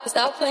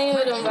Stop playing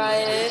with them,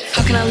 Riot.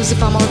 How can I lose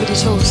if I'm already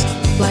chose?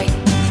 Like,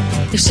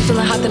 if she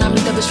feeling hot, then I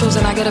meet that bitch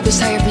frozen. I get a bitch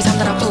tired every time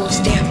that I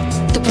post. Damn,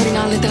 the party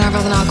not lit, then I'd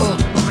rather not go.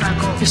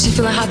 If she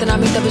feeling hot, then I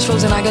meet that bitch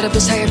frozen. I get a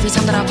bitch tired every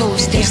time that I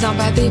post. Damn, it's not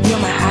bad, they be on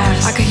my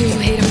ass. I can hear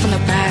you hating from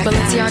the back.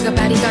 Balenciaga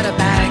baddie got a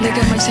bag.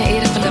 Nigga munching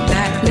ate it from the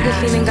back. Nigga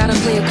feeling gotta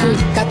play it cool.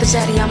 Got the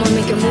daddy, I'ma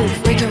make it move.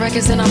 Breaking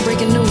records and I'm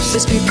breaking news.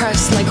 Bitch be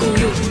pressed like who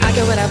you? I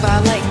get whatever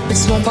I like.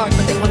 Bitches won't bark,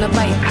 but they wanna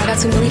bite. I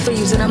got too many for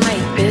using a mic.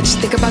 Bitch,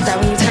 think about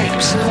that when you type.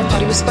 She won't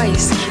party with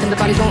spice, and the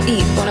body gon'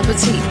 eat. Bon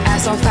appetit,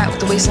 ass on fat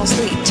with the waist on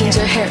sleep. Change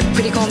your hair,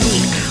 pretty gon'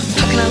 me.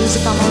 How can I lose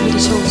if I'm already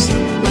chose?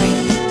 Like,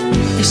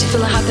 if she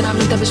feeling hot, then I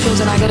meet that bitch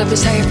frozen. I get a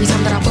bitch tired every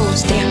time that I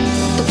post. Damn,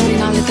 the party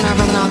not lit, then I'd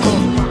rather not go.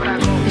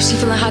 If she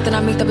feeling hot, then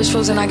I make that bitch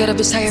frozen. I get a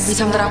bitch tired every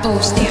time that I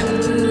post. Damn,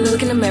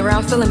 look in the mirror,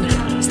 I'm feeling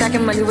me.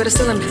 Stacking money with a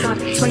cylinder.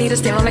 20 to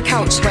stand on the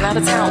couch, run out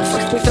of town,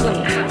 fuck me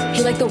feeling me.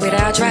 He like the way that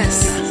I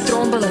dress,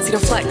 throwing Balenci to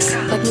flex.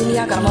 Like me,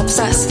 I got him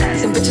obsessed.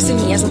 Them bitches see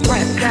me as a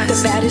threat, the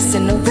baddest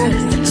in the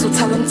room. So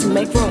tell them to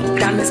make room.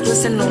 Diamonds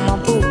glisten on my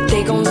boot.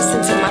 They gon'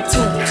 listen to my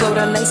tune. Flow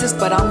the nicest,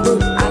 but I'm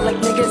rude. I like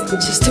niggas,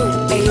 bitches too.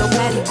 Ayo,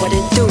 Maddie, what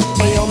it do?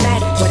 Ayo,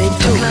 Maddie, what it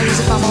do? How can I lose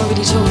if I'm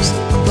already chose?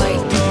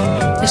 Like,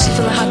 if she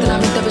feeling hot, then I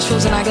make that bitch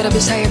frozen. I get a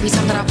bitch tired every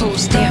time that I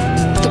post. Damn,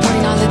 if the party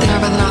not lit, then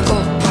I'd rather not go.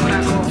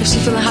 If she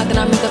feeling hot, then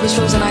I make that bitch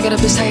frozen. I get a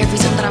bitch tired every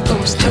time that I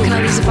post. How can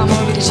I lose if I'm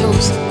already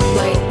chose?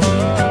 Like,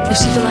 if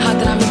she feeling hot,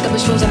 then I make that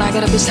bitch frozen. I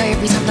get a bitch tired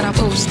every time that I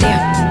post. Damn,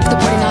 if the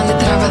party not lit,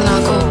 then I'd rather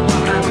not go.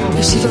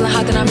 If she feeling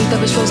hot, then I make that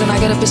bitch frozen. I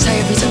get a bitch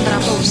tired every time that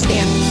I post.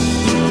 Damn.